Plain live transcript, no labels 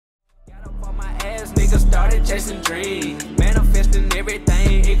nigga started chasing dreams, manifesting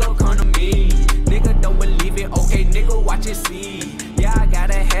everything, it gon' come to me. Nigga don't believe it, okay, nigga watch it see. Yeah, I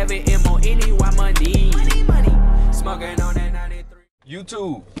gotta have it, M-O-N-E-Y money. Money, smoking on that 93.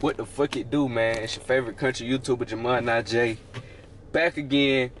 YouTube, what the fuck it do, man? It's your favorite country YouTuber, Nyjae, back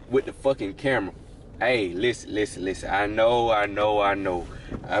again with the fucking camera. Hey, listen. I know.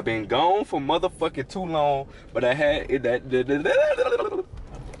 I've been gone for motherfucking too long, but I had that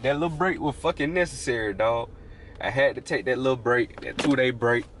little break was fucking necessary, dog. I had to take that little break, that 2-day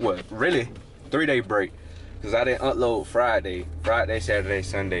break. What, really? 3-day break. Because I didn't upload Friday, Saturday,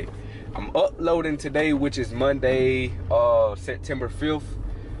 Sunday. I'm uploading today, which is Monday, September 5th.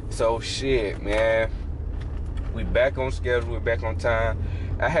 So shit, man. We back on schedule, we back on time.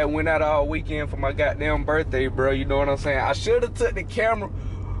 I had went out all weekend for my goddamn birthday, bro. You know what I'm saying? I should have took the camera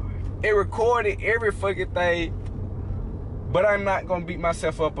and recorded every fucking thing, but I'm not gonna beat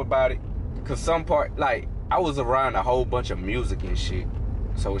myself up about it. Cause some part, like, I was around a whole bunch of music and shit.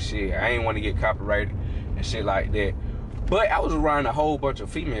 So shit, I ain't want to get copyrighted and shit like that. But I was around a whole bunch of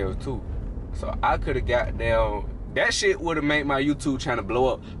females too. So I could have got down. That shit would have made my YouTube channel blow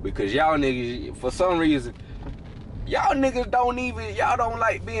up. Because y'all niggas, for some reason, y'all niggas y'all don't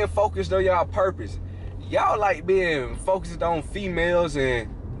like being focused on y'all purpose. Y'all like being focused on females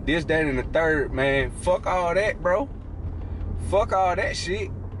and this, that, and the third, man. Fuck all that, bro. Fuck all that shit.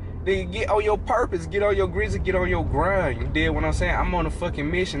 Nigga, get on your purpose, get on your grizzly, get on your grind. You did what I'm saying? I'm on a fucking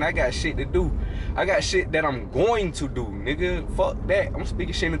mission. I got shit to do. I got shit that I'm going to do, nigga. Fuck that. I'm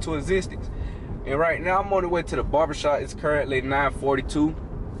speaking shit into existence. And right now, I'm on the way to the barbershop. It's currently 9:42.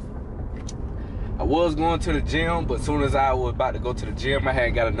 I was going to the gym, but as soon as I was about to go to the gym, I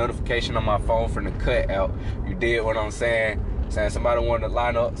had got a notification on my phone from the cutout. You did what I'm saying? Saying somebody wanted to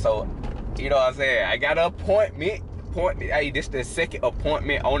line up. So, you know what I'm saying? I got an appointment. Hey, this the second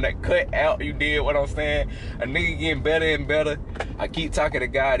appointment on the cutout. You did what I'm saying? A nigga getting better and better. I keep talking to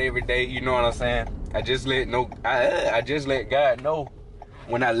God every day. You know what I'm saying? I just let God know.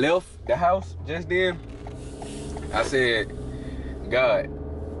 When I left the house just then, I said, God,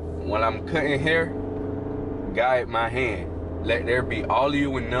 when I'm cutting hair, guide my hand. Let there be all of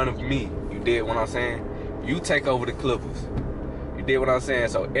you and none of me. You did what I'm saying? You take over the clippers. You did what I'm saying?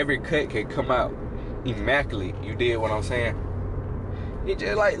 So every cut can come out immaculate. You did what I'm saying? It's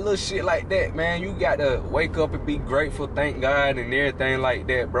just like little shit like that, man. You got to wake up and be grateful, thank God, and everything like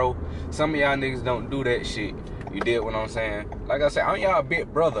that, bro. Some of y'all niggas don't do that shit. You did what I'm saying? Like I said, I'm y'all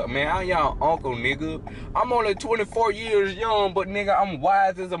big brother, man. I'm y'all uncle, nigga. I'm only 24 years young, but nigga, I'm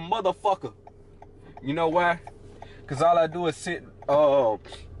wise as a motherfucker. You know why? Cause all I do is sit around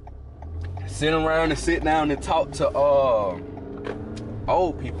and sit down and talk to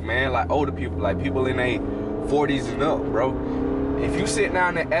old people, man. Like older people, like people in their 40s and up, bro. If you sit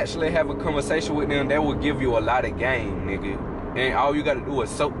down and actually have a conversation with them, that will give you a lot of game, nigga. And all you gotta do is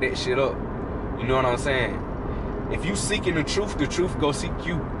soak that shit up. You know what I'm saying? If you seeking the truth go seek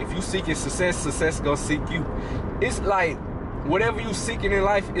you. If you seeking success go seek you. It's like whatever you seeking in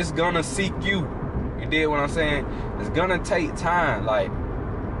life is gonna seek you. You did what I'm saying? It's gonna take time. Like,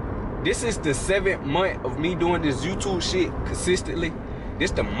 this is the 7th month of me doing this YouTube shit consistently.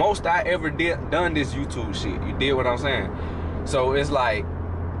 This the most I ever done this YouTube shit. You did what I'm saying? So it's like,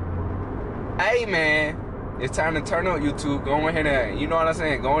 hey man, it's time to turn up, YouTube. Go ahead and, you know what I'm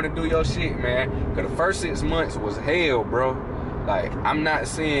saying? Go on and do your shit, man. Cause the first 6 months was hell, bro. Like, I'm not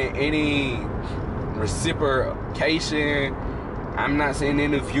seeing any reciprocation. I'm not seeing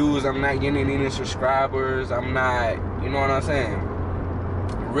any views. I'm not getting any subscribers. I'm not, you know what I'm saying?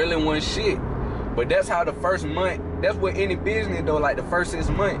 Really one shit. But that's how the first month, that's what any business though, like the first 6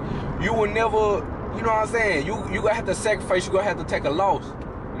 months, you will never, you know what I'm saying? You gonna have to sacrifice, you gonna have to take a loss.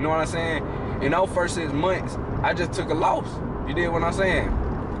 You know what I'm saying? In those first 6 months, I just took a loss. You did what I'm saying?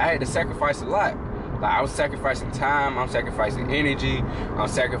 I had to sacrifice a lot. Like, I was sacrificing time, I'm sacrificing energy, I'm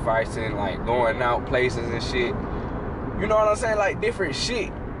sacrificing like going out places and shit. You know what I'm saying? Like different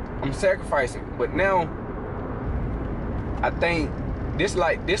shit I'm sacrificing. But now, I think this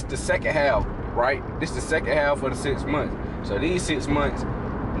the second half, right? This the second half for the 6 months. So these 6 months,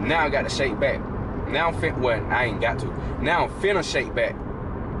 now I got to shake back. Now I ain't got to. Now I'm finna shake back.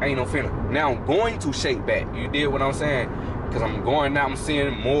 I ain't no finna. Now I'm going to shake back. You did what I'm saying? Because I'm going out, I'm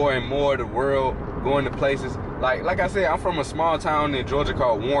seeing more and more of the world, going to places. Like I said, I'm from a small town in Georgia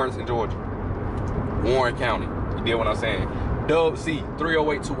called Warren, in Georgia. Warren County. You did what I'm saying? Dub C,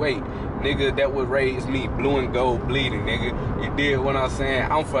 30828. Nigga, that would raise me blue and gold bleeding, nigga. You did what I'm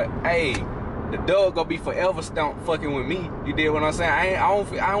saying? I'm for, hey, the dog gonna be forever stumped fucking with me. You did what I'm saying? I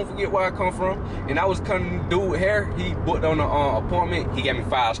don't forget where I come from. And I was cutting dude hair. He booked on an appointment. He gave me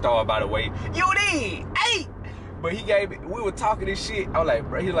 5 stars, by the way. You did, hey. But we were talking this shit. I was like,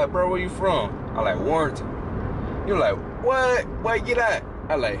 bro. He was like, bro, where you from? I was like, Warrington. He was like, what? Where you get at?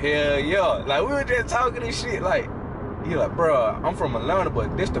 I was like, hell yeah. Like, we were just talking this shit. Like, he like, bro, I'm from Atlanta,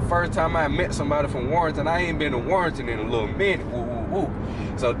 but this the first time I met somebody from Warrington. I ain't been to Warrington in a little minute. Woo, woo,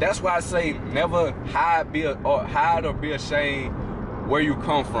 woo. So that's why I say never hide or be ashamed where you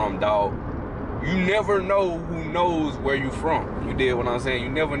come from, dog. You never know who knows where you from. You did what I'm saying? You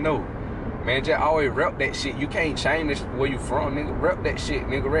never know. Man, just always rep that shit. You can't change where you from, nigga. Rep that shit,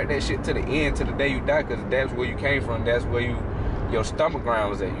 nigga. Rep that shit to the end, to the day you die, because that's where you came from. That's where your stomach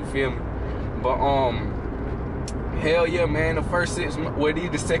ground was at. You feel me? But, hell yeah, man. The first 6 months, well,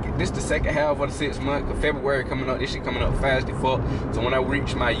 this the second half of the 6 months. Cause February coming up. This shit coming up fast as fuck. So when I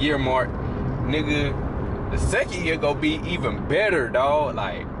reach my year mark, nigga, the second year gonna be even better, dog.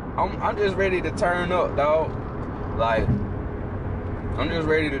 Like, I'm just ready to turn up, dog. Like, I'm just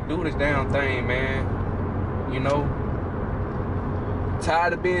ready to do this damn thing, man. You know,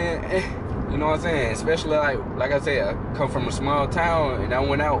 tired of being, you know what I'm saying? Especially like I said, I come from a small town, and I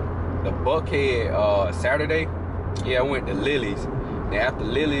went out the Buckhead Saturday. Yeah, I went to Lily's. Then after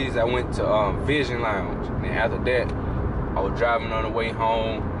Lily's, I went to Vision Lounge. Then after that, I was driving on the way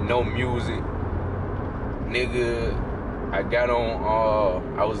home, no music, nigga. I got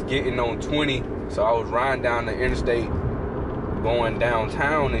on, I was getting on 20, so I was riding down the interstate, going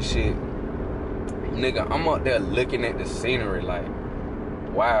downtown and shit. Nigga, I'm up there looking at the scenery like,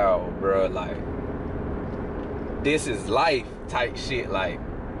 wow, bro, like, this is life type shit. Like,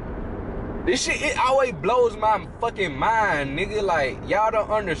 this shit, it always blows my fucking mind, nigga. Like, y'all don't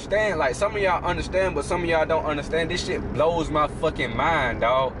understand. Like, some of y'all understand, but some of y'all don't understand. This shit blows my fucking mind,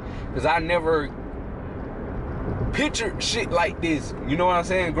 dog. Because I never pictured shit like this. You know what I'm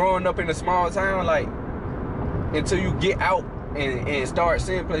saying? Growing up in a small town, like, until you get out and start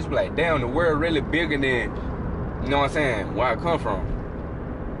seeing places, like, damn, the world really bigger than, you know what I'm saying, where I come from.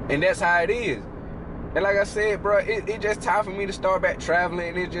 And that's how it is. And like I said, bro, it just time for me to start back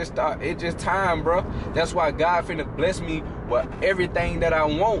traveling. It just time, bro. That's why God finna bless me with everything that I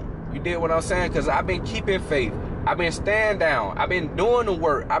want. You did what I'm saying? Because I've been keeping faith. I've been staying down. I've been doing the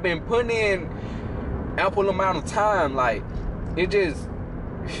work. I've been putting in ample amount of time. Like, it just,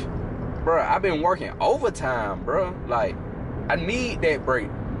 bro, I've been working overtime, bro. Like, I need that break.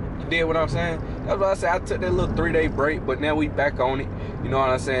 You did what I'm saying? That's why I said I took that little 3-day break, but now we back on it. You know what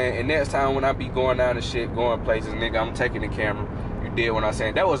I'm saying? And next time when I be going down and shit, going places, nigga, I'm taking the camera. You did what I'm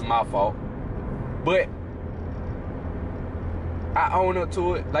saying? That was my fault. But I own up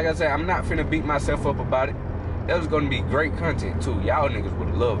to it. Like I said, I'm not finna beat myself up about it. That was gonna be great content too. Y'all niggas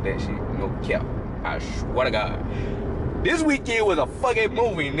would love that shit. No cap. I swear to God. This weekend was a fucking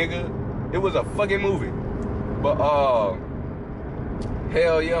movie, nigga. It was a fucking movie. But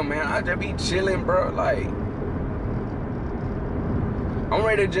hell yeah, man. I just be chilling, bro. Like, I'm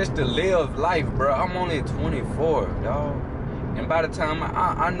ready just to live life, bro. I'm only 24, dog. And by the time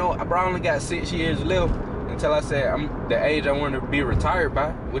I know, bro, I only got 6 years left until I said I'm the age I want to be retired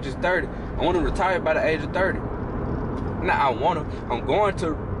by, which is 30. I want to retire by the age of 30. I'm going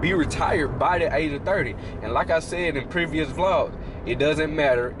to be retired by the age of 30. And like I said in previous vlogs, it doesn't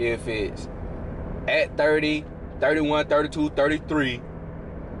matter if it's at 30, 31, 32, 33,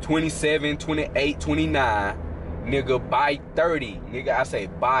 27, 28, 29, nigga, by 30. Nigga, I say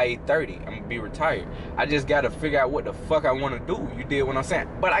by 30, I'm gonna be retired. I just gotta figure out what the fuck I wanna do. You did what I'm saying?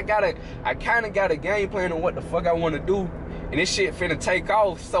 But I kinda got a game plan on what the fuck I wanna do. And this shit finna take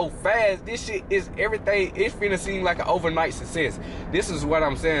off so fast. This shit is everything. It's finna seem like an overnight success. This is what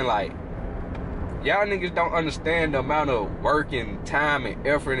I'm saying, like, y'all niggas don't understand the amount of work and time and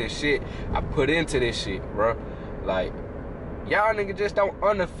effort and shit I put into this shit, bro. Like, y'all niggas just don't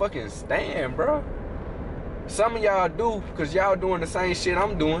understand, bro. Some of y'all do, because y'all doing the same shit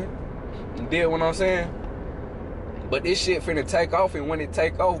I'm doing. You did what I'm saying? But this shit finna take off, and when it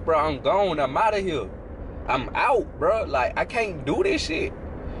take off, bro, I'm gone. I'm out of here. I'm out, bro. Like, I can't do this shit.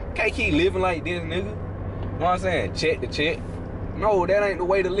 Can't keep living like this, nigga. You know what I'm saying? Check to check. No, that ain't the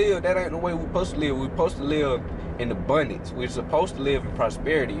way to live. That ain't the way we're supposed to live. We're supposed to live in abundance. We're supposed to live in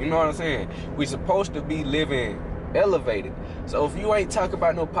prosperity. You know what I'm saying? We're supposed to be living elevated. So if you ain't talking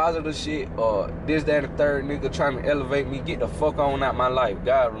about no positive shit or this, that, and the third, nigga, trying to elevate me, get the fuck on out my life.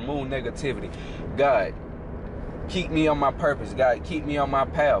 God, remove negativity. God, keep me on my purpose. God, keep me on my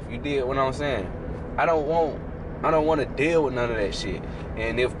path. You did what I'm saying? I don't want to deal with none of that shit.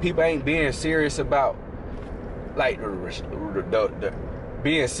 And if people ain't being serious about, like,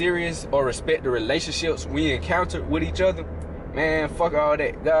 being serious or respect the relationships we encounter with each other, man, fuck all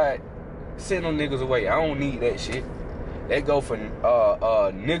that. God, send them niggas away. I don't need that shit. That go for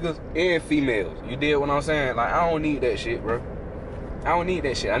niggas and females. You did what I'm saying? Like, I don't need that shit, bro. I don't need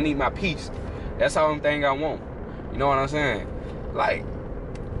that shit. I need my peace. That's the only thing I want. You know what I'm saying? Like,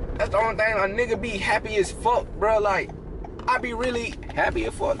 that's the only thing. A nigga be happy as fuck, bro. Like, I be really happy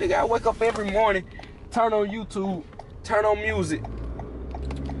as fuck, nigga. I wake up every morning, turn on YouTube, turn on music.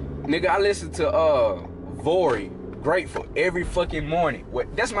 Nigga, I listen to Vori, Grateful, every fucking morning.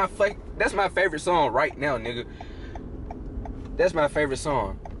 That's my favorite song right now, nigga. That's my favorite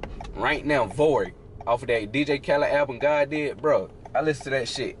song right now, Vori, off of that DJ Khaled album God did, bro. I listen to that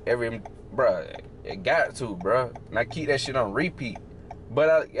shit bro. It got to, bro. And I keep that shit on repeat.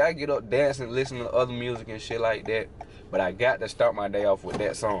 But I get up dancing, listening to other music and shit like that. But I got to start my day off with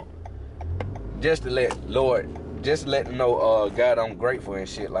that song. Just to let them know, God, I'm grateful and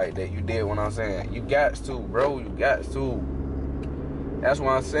shit like that. You did what I'm saying. You got to, bro. You got to. That's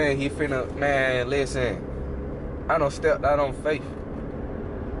what I'm saying. He finna, man, listen. I done stepped out on faith.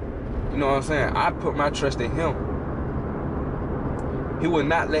 You know what I'm saying? I put my trust in him. He will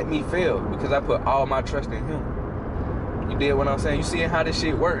not let me fail because I put all my trust in him. You did what I'm saying? You see how this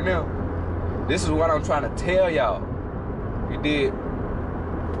shit work now? This is what I'm trying to tell y'all. You did.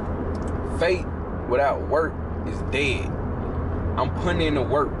 Faith without work is dead. I'm putting in the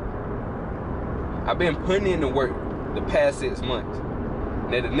work. I've been putting in the work the past 6 months.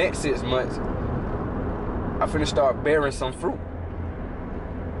 Now the next 6 months, I'm finna start bearing some fruit.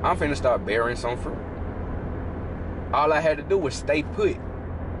 All I had to do was stay put.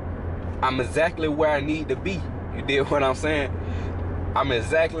 I'm exactly where I need to be. You did what I'm saying? I'm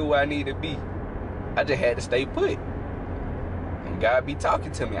exactly where I need to be. I just had to stay put. And God be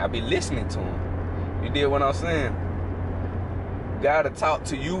talking to me. I be listening to him. You did what I'm saying? God will talk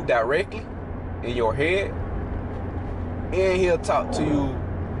to you directly in your head. And he'll talk to you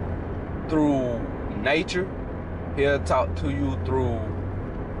through nature. He'll talk to you through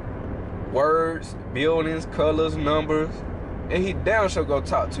words, buildings, colors, numbers. And he damn sure go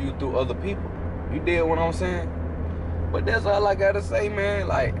talk to you through other people. You did what I'm saying? But that's all I gotta say, man.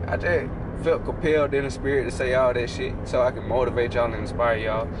 Like, I just felt compelled in the spirit to say all that shit so I can motivate y'all and inspire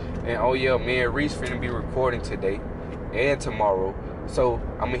y'all. And oh yeah, me and Reese finna be recording today and tomorrow. So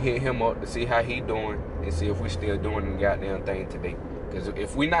I'm gonna hit him up to see how he doing and see if we still doing the goddamn thing today. Cause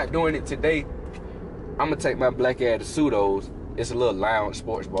if we not doing it today, I'm gonna take my black ass to Pseudo's. It's a little lounge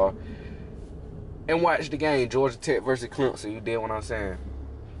sports bar. And watch the game, Georgia Tech versus Clemson. You did what I'm saying?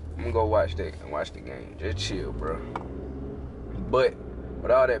 I'm gonna go watch that and watch the game. Just chill, bro. But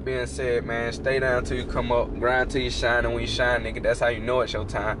with all that being said, man, stay down till you come up, grind till you shine, and when you shine, nigga, that's how you know it's your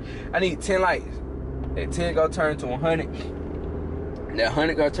time. I need 10 likes. That 10 gonna turn to 100. That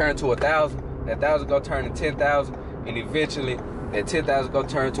 100 gonna turn to 1,000. That 1,000 gonna turn to 10,000, and eventually that 10,000 gonna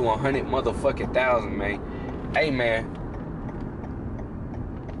turn to 100 motherfucking thousand, man. Hey, man.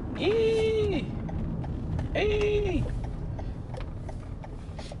 Hey.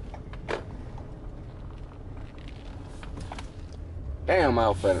 Damn, I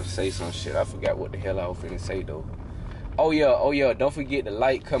was finna say some shit. I forgot what the hell I was finna say, though. Oh yeah. Don't forget to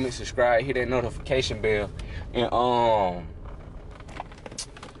like, comment, subscribe, hit that notification bell. And,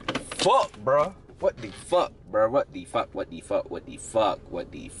 fuck, bro. What the fuck, bro? What the fuck?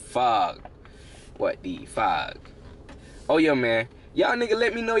 Oh yeah, man. Y'all nigga,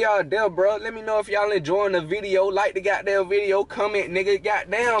 let me know y'all there, bro. Let me know if y'all enjoying the video. Like the goddamn video. Comment, nigga.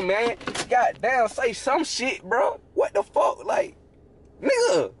 Goddamn, man. Goddamn, say some shit, bro. What the fuck? Like,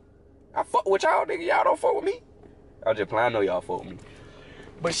 nigga, I fuck with y'all, nigga. Y'all don't fuck with me. I just playing. I know y'all fuck with me.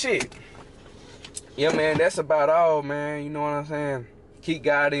 But shit. Yeah, man, that's about all, man. You know what I'm saying? Keep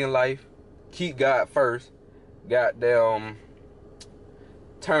God in life. Keep God first. Goddamn,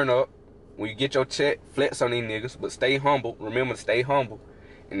 turn up. When you get your check, flex on these niggas, but stay humble. Remember to stay humble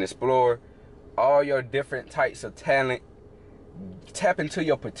and explore all your different types of talent. Tap into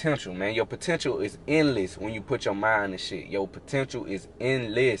your potential, man. Your potential is endless when you put your mind to shit. Your potential is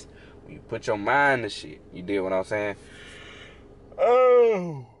endless when you put your mind to shit. You did what I'm saying?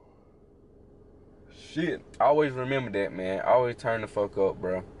 Oh, shit. Always remember that, man. Always turn the fuck up,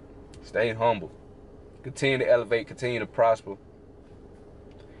 bro. Stay humble. Continue to elevate. Continue to prosper.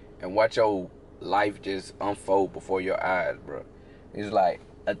 And watch your life just unfold before your eyes, bro. It's like,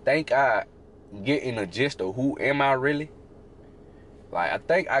 I think I get in the gist of who am I really. Like, I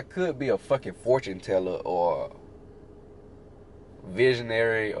think I could be a fucking fortune teller or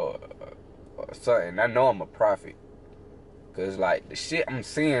visionary or something. I know I'm a prophet. Because, like, the shit I'm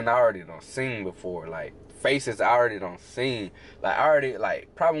seeing, I already done seen before. Like, faces I already done seen. Like, I already,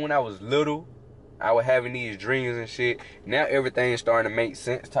 like, probably when I was little, I was having these dreams and shit. Now everything's starting to make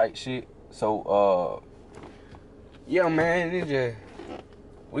sense type shit. So, yeah, man, it just,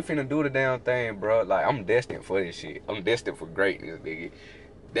 we finna do the damn thing, bro. Like, I'm destined for this shit. I'm destined for greatness, nigga.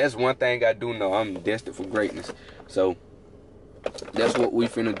 That's one thing I do know. I'm destined for greatness. So, that's what we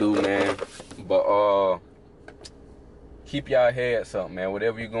finna do, man. But, keep y'all heads up, man.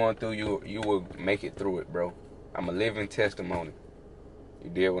 Whatever you're going through, you will make it through it, bro. I'm a living testimony. You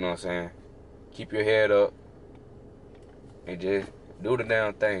did what I'm saying? Keep your head up and just do the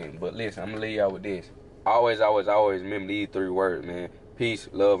damn thing. But listen, I'm gonna leave y'all with this. Always remember these 3 words, man. Peace,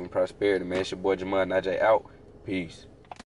 love, and prosperity, man. It's your boy Nyjae out. Peace.